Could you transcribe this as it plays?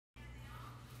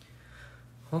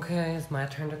Okay, it's my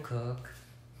turn to cook.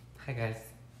 Hi guys.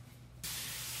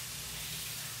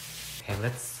 Okay,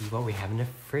 let's see what we have in the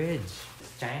fridge.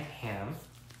 This giant ham,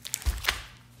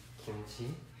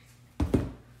 kimchi,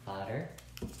 butter,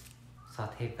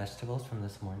 sauteed vegetables from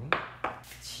this morning,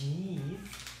 cheese,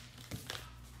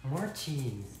 more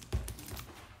cheese.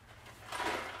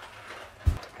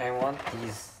 I want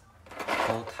these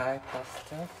bowtie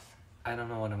pasta. I don't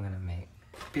know what I'm gonna make.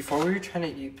 Before we were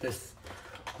trying to eat this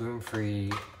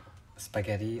gluten-free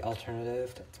spaghetti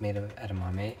alternative that's made of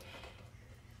edamame.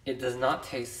 It does not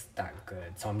taste that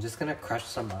good, so I'm just gonna crush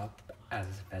some up as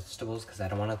vegetables because I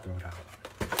don't want to throw it out.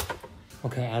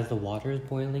 Okay, as the water is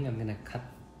boiling, I'm gonna cut.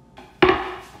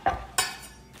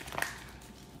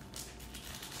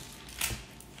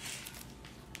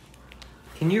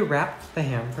 Can you wrap the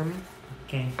ham for me?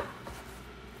 Okay.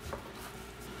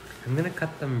 I'm gonna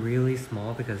cut them really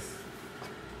small because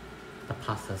the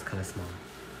pasta is kind of small.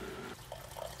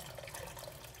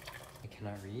 I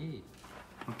cannot read.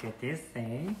 Okay, this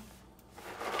say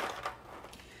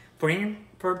bring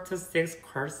 4 to 6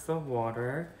 quarts of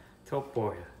water to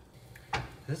boil.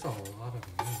 There's a lot of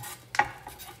meat.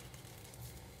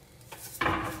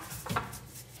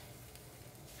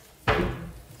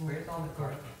 Where's all the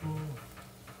garlic?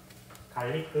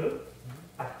 Garlic?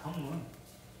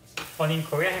 But in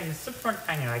Korea, I'm super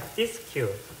tiny, like this cute.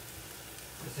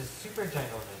 This is super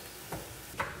ginormous.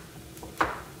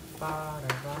 Butter.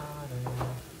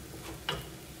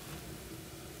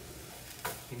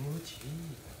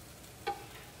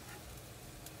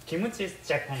 Kimchi is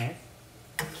Japanese.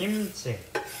 Kimchi.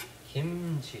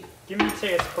 Kimchi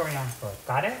is Korean food.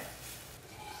 Got it?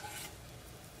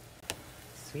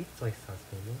 Sweet soy sauce,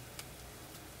 baby.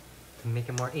 To make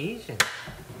it more Asian.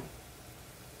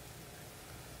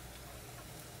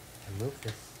 And move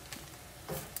this.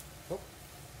 Oh.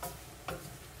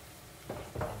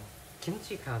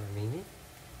 Kimchi powder, maybe.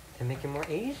 To make it more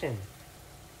Asian.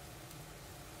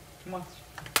 Too much.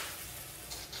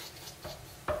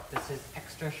 This is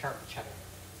extra sharp cheddar.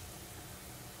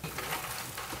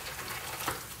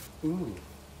 Ooh.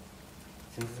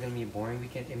 Since it's gonna be boring, we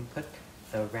can input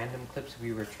the random clips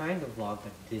we were trying to vlog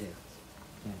but didn't.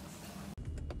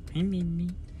 Hey, Mimi.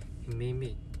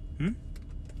 Mimi.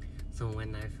 So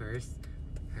when I first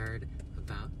heard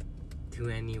about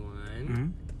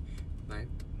 2NE1,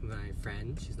 my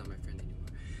friend, she's not my friend anymore,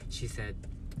 she said,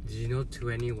 did you know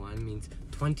 2NE1 means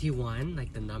 21,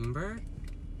 like the number?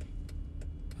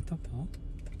 What the fuck?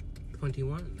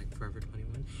 21, like Forever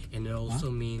 21. And it also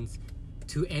means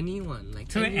to anyone, like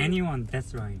to anyone,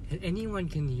 that's right. And anyone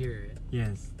can hear it.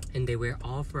 Yes. And they wear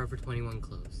all Forever 21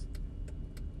 clothes.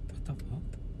 What the fuck?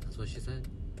 That's what she said.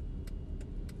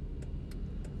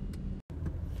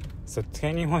 So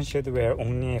 21 should wear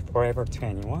only Forever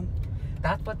 21?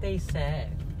 That's what they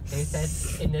said. They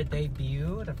said in the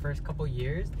debut, the first couple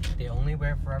years, they only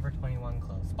wear Forever 21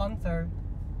 clothes. Sponsor.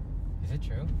 Is it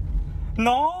true?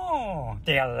 No!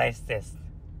 They are racist.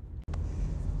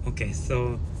 Okay,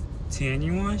 so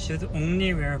 21 should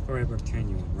only wear Forever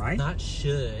 21, right? Not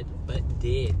should, but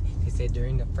did. They said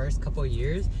during the first couple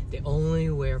years, they only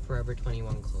wear Forever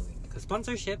 21 clothing. Because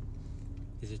sponsorship.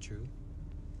 Is it true?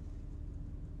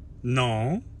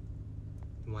 No.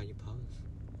 Why you pause?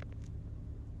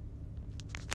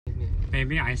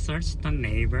 Maybe I searched the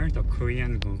neighbor, the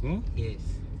Korean Google. Yes.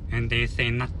 And they say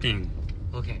nothing.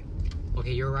 Okay.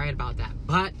 Okay, you're right about that.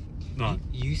 But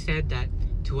you said that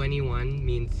 2NE1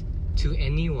 means to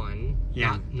anyone,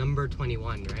 not number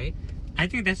 21, right? I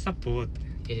think that's a both.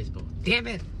 It is both. Damn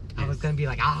it! Yes. I was gonna be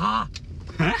like, aha!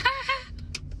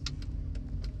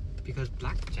 Because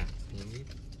blackjack, maybe.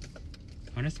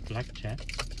 What is blackjack?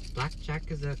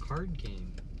 Blackjack is a card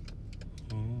game.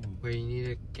 Oh. Where you need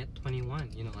to get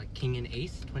 21. You know, like king and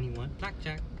ace, 21.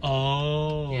 Blackjack.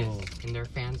 Oh. Yes. And their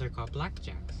fans are called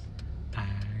blackjacks. I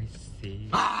see.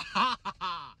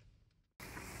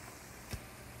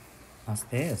 What's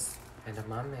this?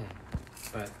 Edamame.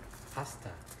 But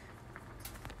pasta.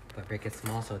 But break it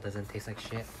small so it doesn't taste like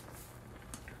shit.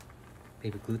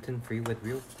 Maybe gluten-free with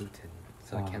real gluten.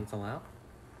 So it cancel out?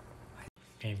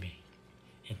 Baby,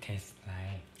 it tastes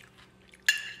like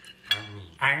army.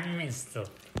 army soup.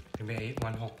 We ate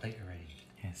one whole plate already.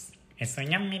 Yes. It's so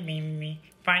yummy, baby.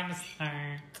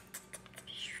 5-star.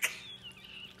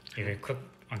 You will cook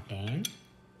again?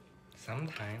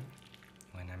 Sometime.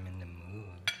 When I'm in the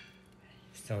mood.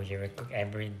 So you will cook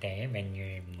every day when you're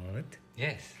in mood?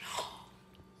 Yes.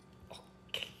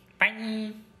 Okay.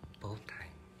 Bye! Bowtie.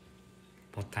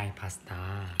 Bowtie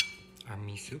pasta.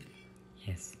 Army soup?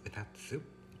 Yes. Without the soup?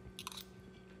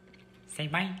 Say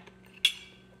bye.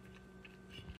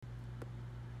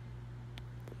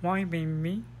 Why,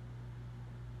 baby?